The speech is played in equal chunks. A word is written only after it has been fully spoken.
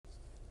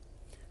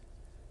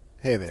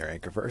Hey there,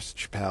 Anchorverse.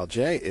 It's your pal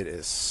Jay. It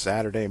is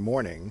Saturday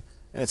morning,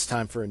 and it's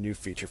time for a new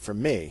feature from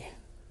me.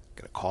 I'm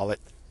going to call it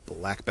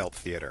Black Belt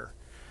Theater.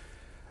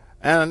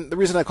 And the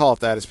reason I call it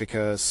that is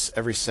because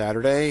every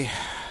Saturday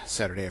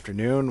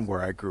afternoon,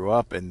 where I grew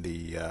up in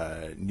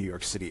the New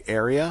York City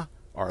area,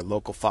 our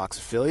local Fox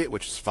affiliate,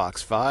 which is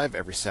Fox 5,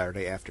 every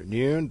Saturday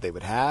afternoon, they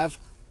would have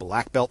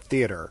Black Belt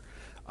Theater,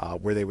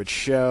 where they would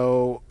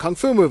show kung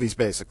fu movies,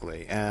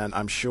 basically. And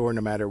I'm sure no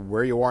matter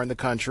where you are in the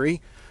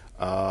country,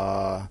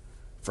 uh,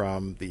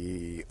 from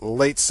the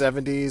late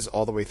 70s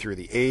all the way through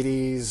the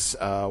 80s.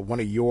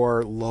 One of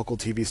your local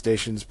TV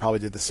stations probably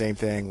did the same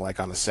thing, like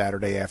on a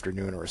Saturday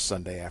afternoon or a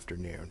Sunday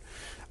afternoon.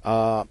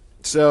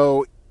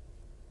 So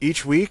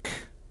each week,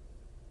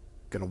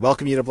 going to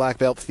welcome you to Black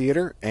Belt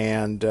Theater,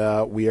 and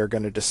we are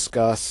going to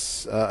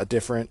discuss a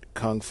different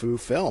kung fu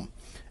film.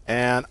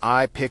 And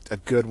I picked a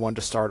good one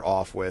to start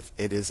off with.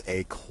 It is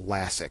a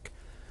classic.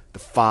 The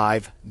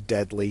Five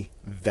Deadly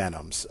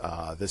Venoms.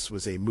 This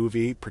was a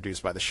movie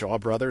produced by the Shaw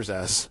Brothers,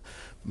 as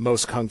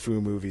most kung fu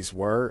movies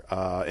were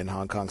in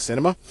Hong Kong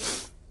cinema.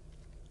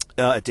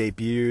 It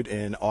debuted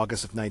in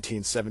August of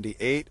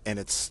 1978, and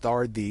it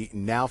starred the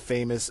now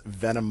famous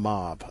Venom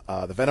Mob.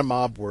 The Venom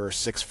Mob were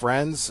six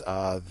friends.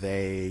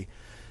 They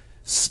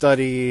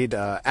studied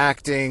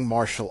acting,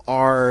 martial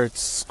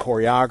arts,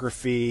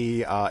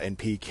 choreography in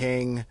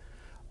Peking.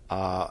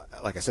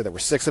 Like I said, there were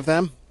six of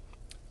them.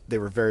 They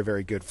were very,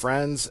 very good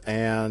friends,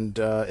 and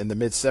in the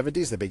mid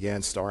 70s, they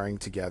began starring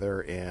together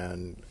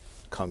in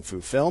kung fu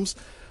films.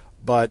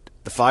 But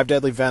the Five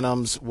Deadly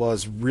Venoms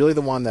was really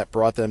the one that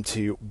brought them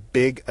to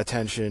big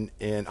attention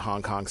in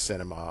Hong Kong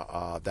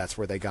cinema. That's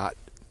where they got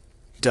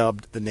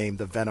dubbed the name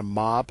the Venom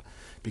Mob,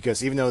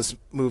 because even though this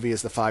movie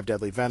is the Five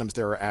Deadly Venoms,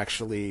 there are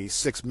actually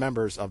six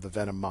members of the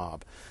Venom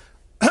Mob.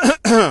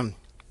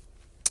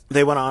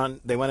 They went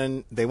on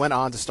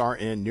to star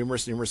in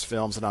numerous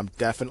films, and I'm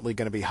definitely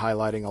going to be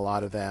highlighting a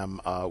lot of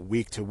them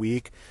week to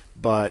week.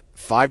 But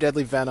Five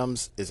Deadly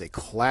Venoms is a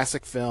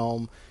classic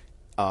film.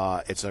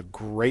 It's a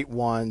great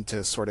one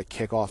to sort of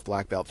kick off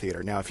Black Belt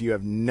Theater. Now, if you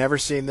have never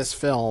seen this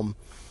film,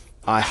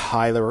 I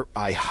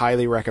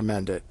highly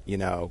recommend it.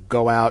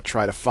 Go out,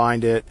 try to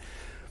find it.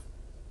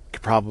 You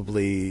can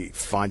probably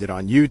find it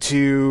on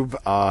YouTube.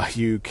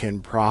 You can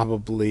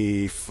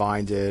probably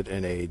find it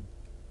in a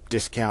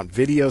discount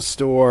video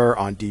store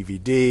on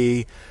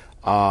DVD.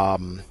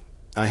 I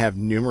have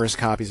numerous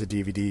copies of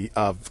DVD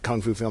of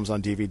kung fu films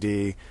on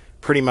DVD.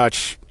 Pretty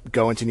much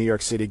go into New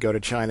York City, go to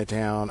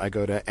Chinatown. I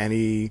go to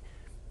any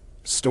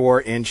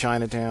store in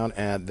Chinatown,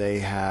 and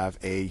they have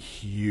a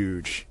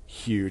huge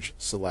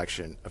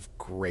selection of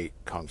great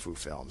kung fu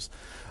films.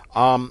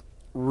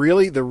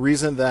 Really, the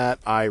reason that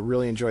I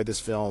really enjoyed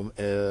this film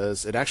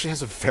is it actually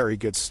has a very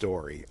good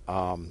story.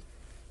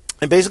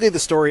 And basically, the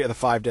story of the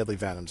Five Deadly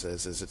Venoms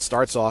is it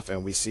starts off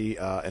and we see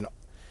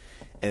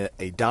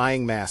a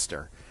dying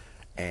master,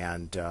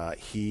 and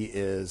he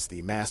is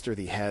the master,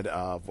 the head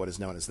of what is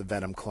known as the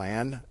Venom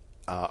Clan.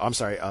 I'm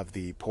sorry, of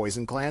the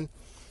Poison Clan.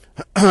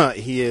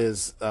 He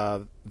is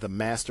the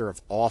master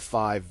of all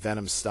five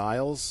Venom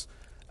styles,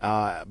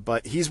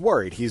 but he's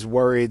worried. He's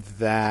worried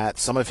that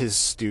some of his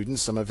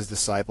students, some of his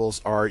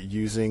disciples, are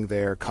using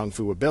their kung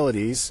fu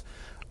abilities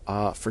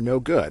for no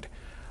good.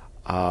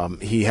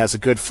 He has a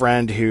good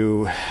friend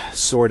who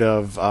sort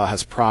of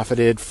has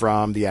profited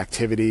from the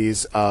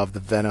activities of the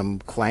Venom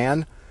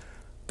Clan,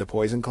 the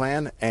Poison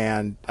Clan,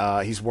 and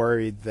he's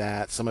worried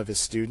that some of his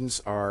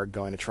students are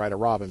going to try to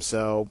rob him.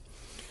 So,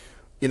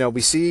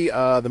 we see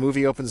the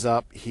movie opens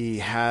up. He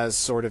has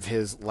sort of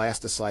his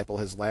last disciple,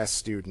 his last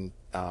student,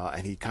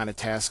 and he kind of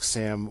tasks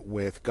him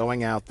with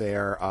going out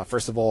there,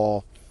 first of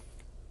all,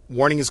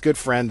 warning his good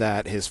friend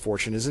that his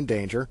fortune is in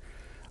danger.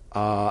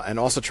 And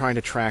also trying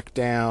to track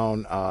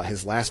down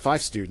his last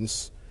five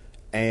students,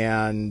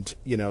 and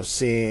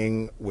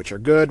seeing which are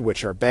good,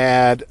 which are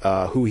bad,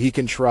 who he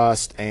can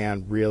trust,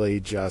 and really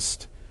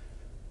just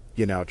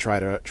try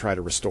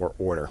to restore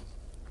order.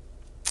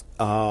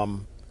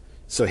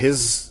 So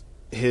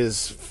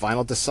his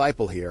final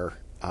disciple here,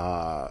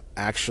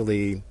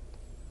 actually,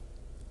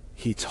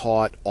 he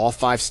taught all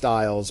five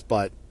styles,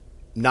 but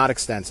not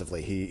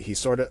extensively. He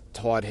sort of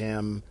taught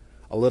him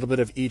a little bit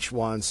of each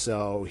one,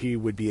 so he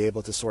would be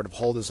able to sort of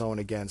hold his own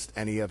against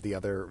any of the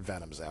other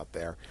Venoms out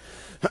there.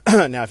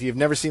 Now, if you've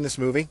never seen this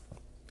movie,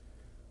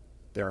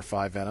 there are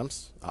five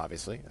Venoms,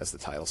 obviously, as the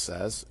title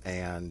says,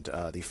 and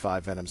the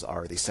five Venoms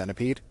are the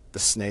centipede, the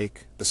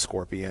snake, the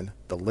scorpion,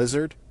 the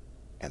lizard,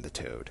 and the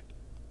toad.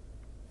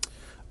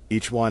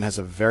 Each one has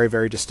a very,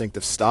 very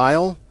distinctive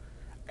style,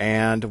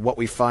 and what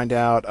we find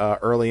out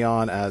early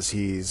on as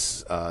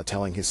he's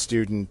telling his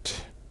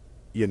student,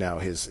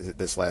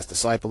 this last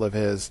disciple of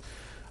his,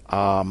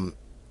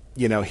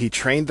 he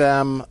trained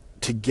them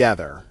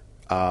together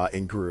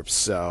in groups.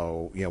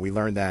 So, we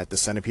learned that the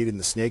centipede and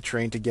the snake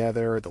trained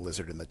together, the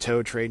lizard and the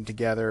toad trained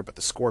together, but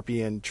the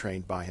scorpion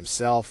trained by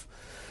himself.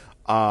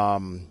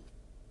 When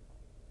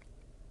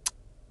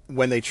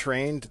they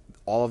trained,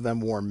 all of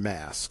them wore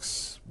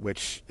masks,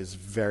 which is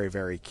very,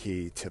 very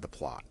key to the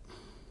plot.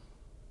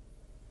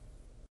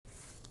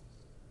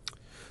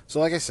 So,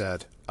 like I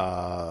said,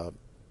 all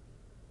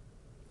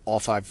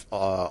five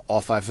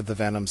of the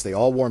Venoms, they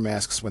all wore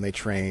masks when they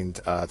trained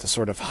to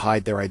sort of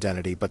hide their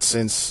identity. But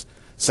since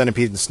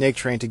Centipede and Snake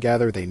trained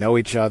together, they know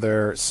each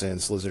other.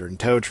 Since Lizard and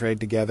Toad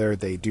trained together,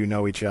 they do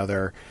know each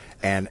other,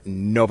 and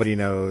nobody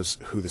knows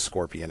who the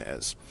Scorpion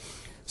is.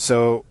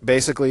 So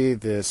basically,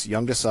 this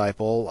young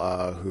disciple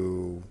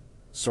who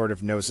sort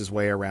of knows his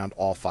way around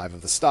all five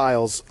of the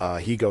styles,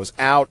 he goes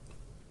out.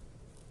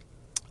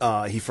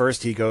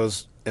 He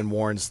goes and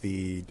warns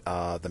the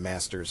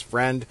master's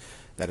friend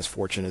that his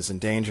fortune is in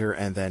danger,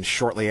 and then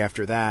shortly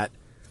after that,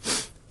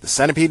 the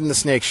Centipede and the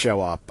Snake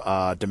show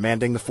up,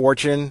 demanding the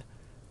fortune.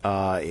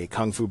 A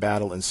kung fu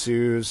battle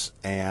ensues,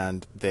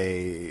 and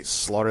they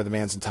slaughter the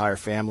man's entire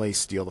family,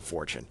 steal the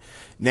fortune.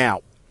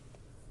 Now,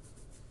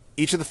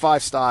 each of the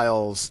five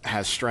styles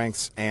has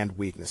strengths and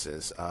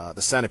weaknesses.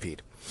 The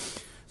Centipede.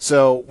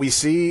 So we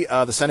see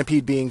the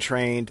Centipede being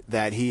trained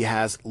that he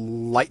has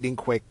lightning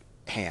quick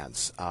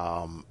hands.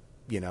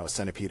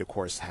 Centipede, of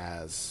course,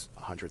 has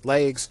 100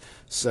 legs.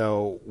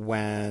 So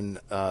when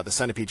the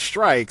Centipede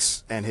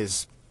strikes, and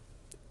his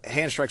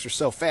hand strikes are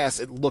so fast,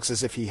 it looks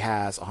as if he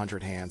has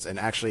 100 hands. And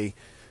actually,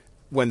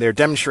 when they're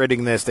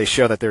demonstrating this, they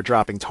show that they're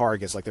dropping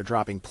targets, like they're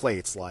dropping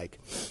plates. Like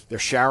they're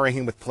showering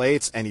him with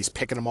plates, and he's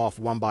picking them off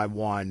one by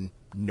one,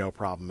 no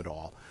problem at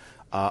all.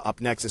 Up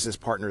next is his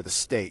partner, the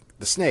Snake.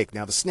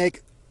 Now, the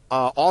Snake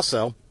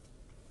also,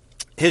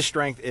 his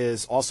strength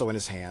is also in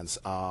his hands.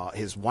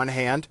 His one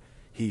hand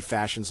he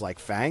fashions like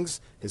fangs.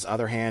 His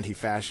other hand he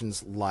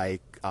fashions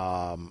like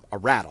a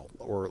rattle,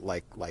 or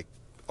like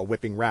a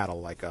whipping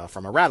rattle, like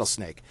from a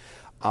rattlesnake.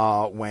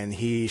 When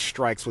he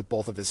strikes with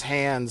both of his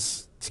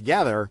hands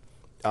together,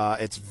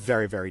 it's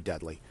very, very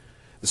deadly.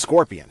 The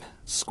Scorpion.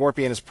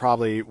 Scorpion is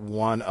probably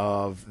one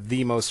of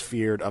the most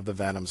feared of the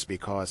Venoms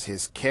because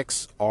his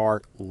kicks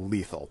are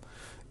lethal.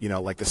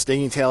 Like the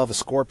stinging tail of a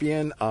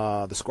scorpion,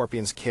 the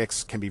Scorpion's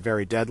kicks can be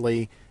very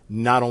deadly.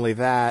 Not only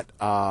that,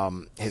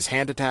 his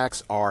hand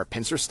attacks are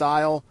pincer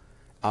style,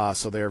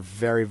 so they're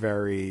very,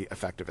 very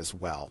effective as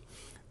well.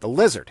 The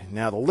Lizard.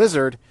 Now, the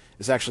Lizard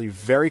is actually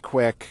very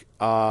quick,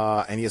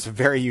 and he has a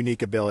very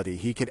unique ability.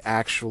 He could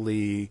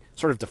actually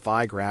sort of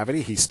defy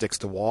gravity. He sticks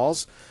to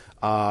walls.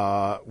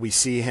 We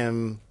see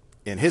him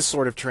in his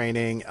sort of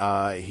training.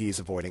 He's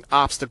avoiding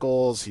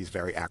obstacles. He's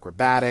very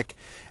acrobatic,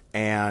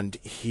 and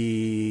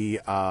he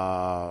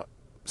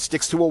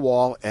sticks to a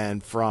wall,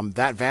 and from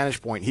that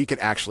vantage point, he could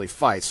actually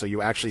fight. So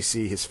you actually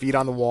see his feet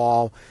on the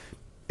wall.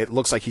 It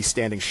looks like he's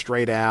standing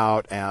straight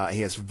out.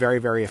 He has very,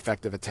 very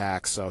effective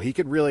attacks. So he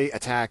could really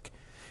attack.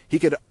 He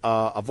could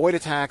avoid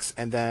attacks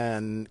and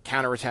then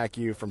counterattack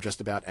you from just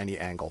about any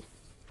angle.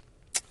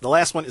 The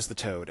last one is the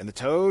Toad. And the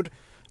Toad,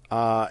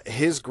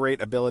 his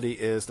great ability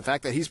is the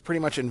fact that he's pretty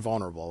much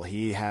invulnerable.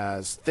 He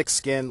has thick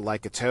skin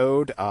like a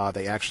toad.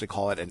 They actually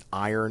call it an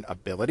iron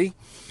ability.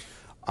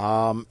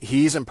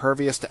 He's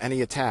impervious to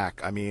any attack.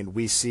 I mean,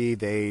 we see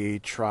they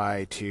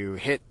try to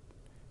hit,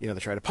 they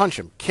try to punch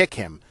him, kick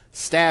him,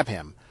 stab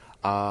him.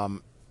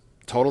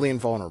 Totally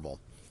invulnerable.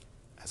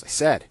 As I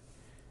said,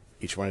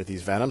 each one of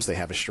these Venoms, they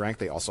have a strength,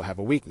 they also have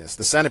a weakness.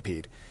 The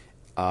Centipede.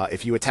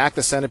 If you attack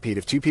the Centipede,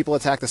 if two people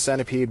attack the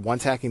Centipede, one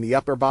attacking the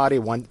upper body,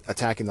 one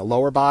attacking the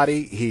lower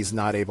body, he's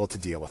not able to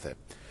deal with it.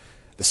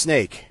 The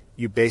Snake.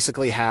 You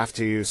basically have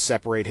to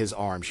separate his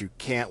arms. You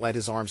can't let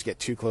his arms get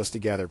too close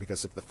together,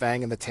 because if the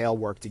fang and the tail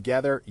work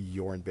together,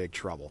 you're in big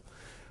trouble.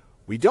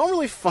 We don't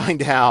really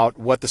find out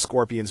what the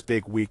Scorpion's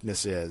big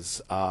weakness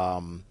is.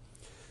 And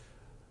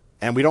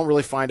we don't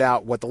really find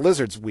out what the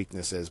Lizard's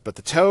weakness is. But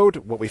the Toad,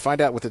 what we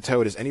find out with the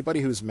Toad is anybody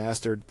who's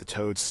mastered the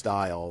Toad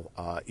style,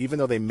 even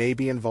though they may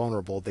be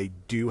invulnerable, they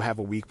do have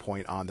a weak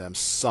point on them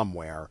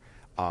somewhere.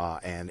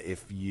 And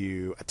if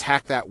you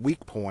attack that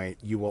weak point,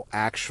 you will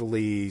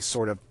actually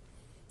sort of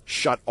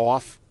shut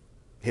off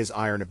his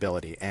iron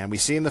ability. And we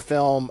see in the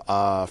film,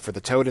 for the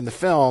Toad in the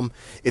film,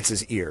 it's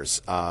his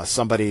ears.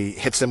 Somebody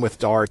hits him with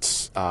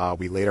darts.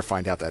 We later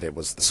find out that it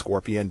was the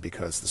Scorpion,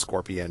 because the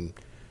Scorpion,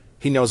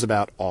 he knows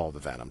about all the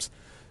Venoms.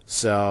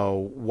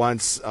 So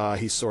once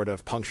he's sort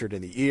of punctured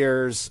in the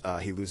ears,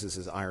 he loses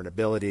his iron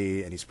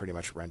ability, and he's pretty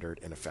much rendered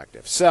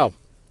ineffective. So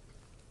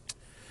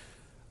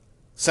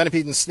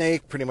Centipede and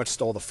Snake pretty much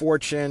stole the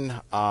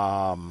fortune.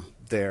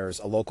 There's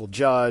a local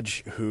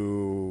judge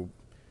who,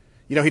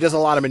 he does a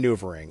lot of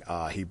maneuvering.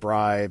 He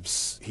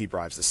bribes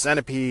the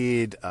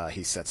Centipede.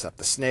 He sets up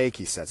the Snake.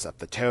 He sets up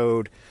the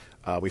Toad.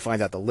 We find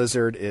out the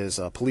Lizard is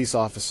a police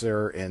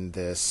officer in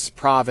this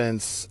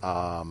province.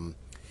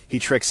 He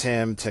tricks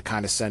him to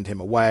kind of send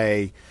him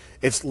away.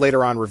 It's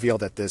later on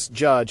revealed that this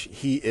judge,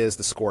 he is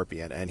the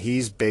Scorpion, and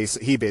he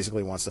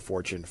basically wants the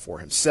fortune for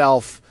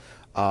himself.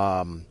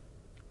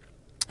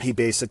 He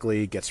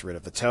basically gets rid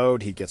of the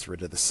Toad. He gets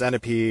rid of the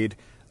Centipede.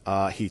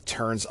 He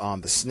turns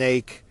on the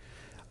Snake.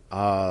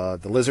 The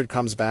Lizard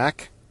comes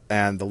back,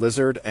 and the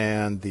Lizard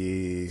and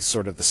the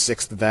sort of the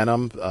sixth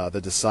Venom, the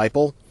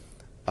Disciple,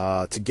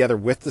 together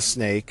with the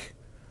Snake,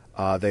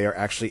 they are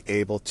actually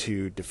able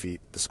to defeat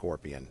the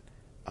Scorpion.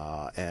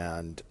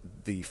 And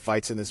the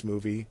fights in this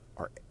movie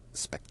are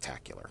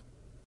spectacular.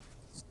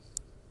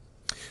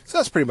 So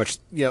that's pretty much,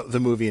 the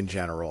movie in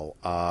general.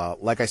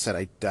 Like I said,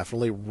 I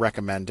definitely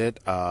recommend it.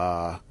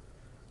 I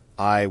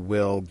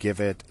will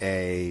give it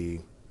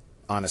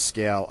on a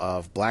scale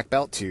of black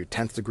belt to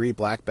 10th degree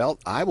black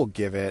belt, I will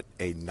give it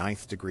a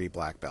ninth degree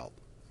black belt.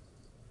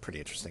 Pretty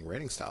interesting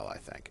rating style, I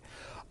think.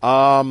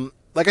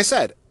 Like I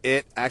said,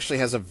 it actually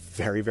has a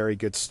very, very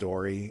good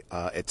story.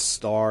 It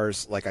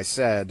stars, like I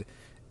said,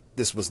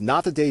 this was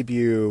not the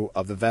debut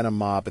of the Venom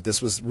Mob, but this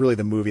was really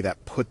the movie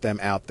that put them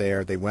out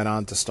there. They went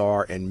on to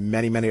star in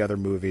many, many other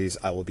movies.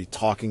 I will be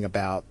talking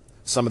about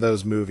some of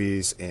those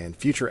movies in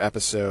future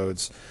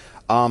episodes.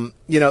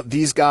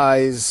 These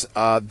guys,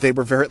 they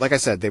were like I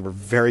said, they were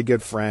very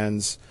good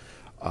friends.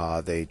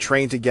 They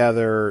trained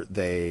together,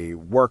 they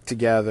worked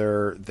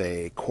together,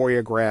 they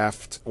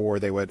choreographed, or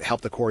they would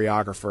help the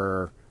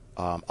choreographer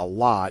a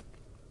lot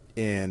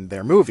in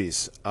their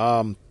movies.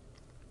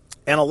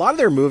 And a lot of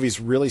their movies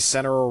really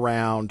center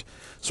around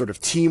sort of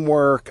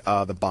teamwork,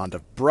 the bond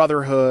of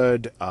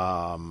brotherhood,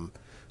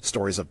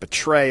 stories of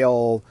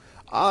betrayal.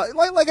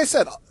 Like I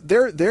said,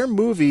 their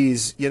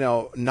movies,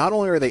 not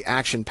only are they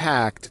action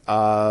packed,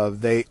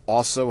 they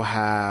also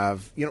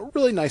have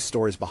really nice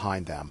stories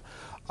behind them.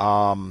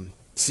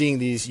 Seeing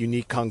these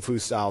unique kung fu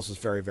styles was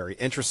very, very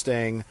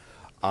interesting.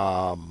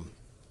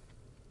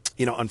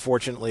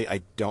 Unfortunately,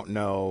 I don't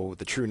know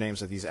the true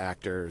names of these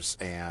actors,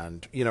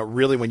 and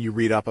really when you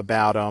read up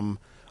about them,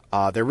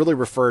 they're really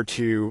referred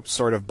to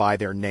sort of by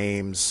their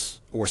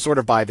names or sort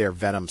of by their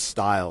Venom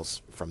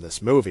styles from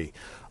this movie.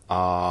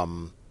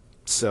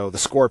 So the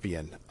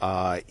Scorpion,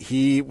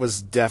 he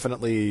was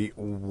definitely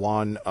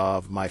one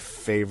of my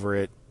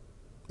favorite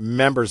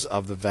members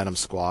of the Venom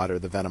Squad or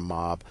the Venom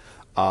Mob.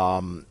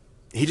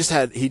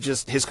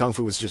 His kung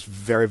fu was just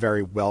very,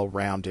 very well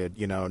rounded,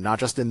 not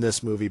just in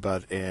this movie,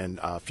 but in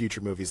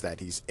future movies that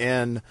he's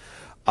in.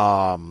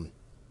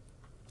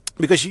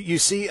 Because you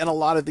see in a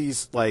lot of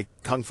these like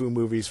kung fu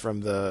movies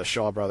from the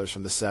Shaw Brothers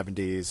from the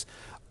 70s,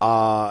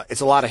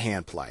 it's a lot of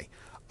hand play.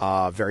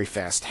 Very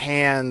fast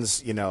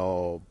hands,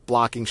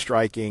 blocking,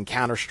 striking,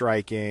 counter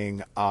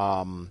striking.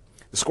 The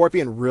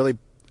Scorpion really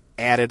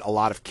added a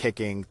lot of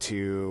kicking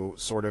to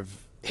sort of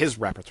his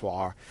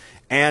repertoire,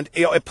 and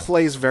it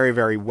plays very,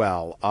 very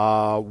well.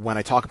 When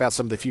I talk about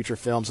some of the future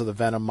films of the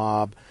Venom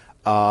Mob,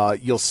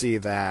 you'll see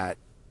that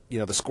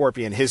the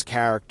Scorpion, his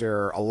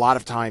character, a lot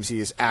of times he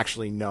is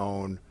actually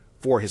known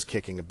for his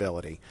kicking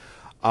ability.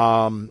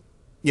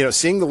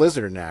 Seeing the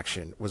Lizard in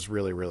action was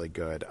really, really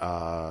good.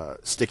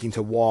 Sticking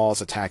to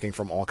walls, attacking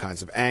from all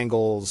kinds of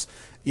angles.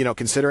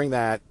 Considering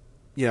that,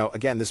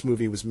 again, this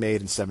movie was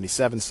made in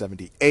 77,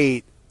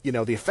 78,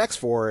 the effects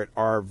for it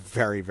are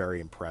very,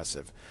 very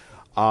impressive.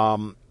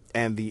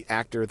 And the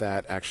actor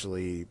that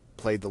actually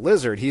played the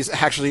Lizard, he's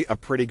actually a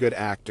pretty good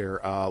actor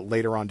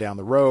later on down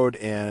the road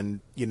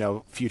in,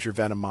 future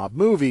Venom Mob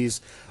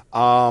movies.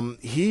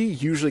 He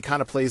usually kind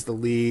of plays the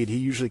lead. He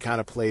usually kind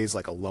of plays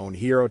like a lone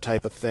hero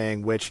type of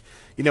thing, which,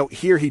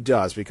 here he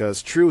does,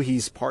 because true,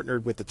 he's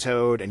partnered with the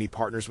Toad and he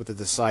partners with the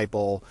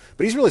Disciple,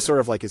 but he's really sort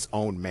of like his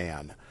own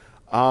man.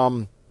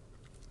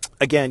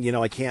 Again,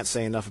 I can't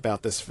say enough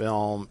about this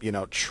film.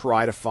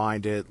 Try to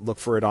find it, look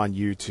for it on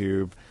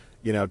YouTube.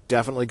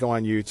 Definitely go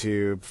on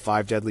YouTube,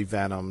 Five Deadly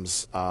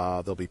Venoms.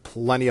 There'll be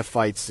plenty of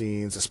fight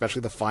scenes,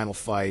 especially the final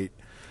fight,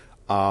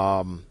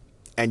 and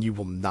you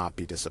will not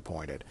be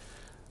disappointed.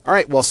 All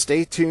right, well,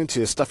 stay tuned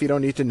to Stuff You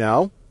Don't Need to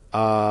Know.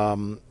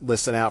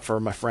 Listen out for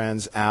my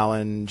friends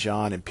Alan,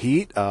 John, and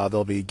Pete.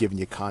 They'll be giving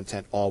you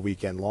content all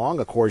weekend long.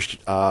 Of course,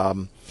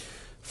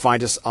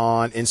 find us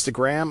on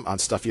Instagram on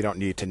Stuff You Don't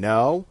Need to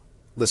Know.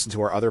 Listen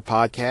to our other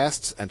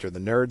podcasts, Enter the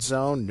Nerd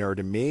Zone, Nerd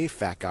and Me,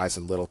 Fat Guys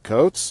in Little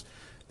Coats.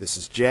 This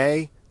is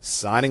Jay,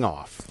 signing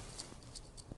off.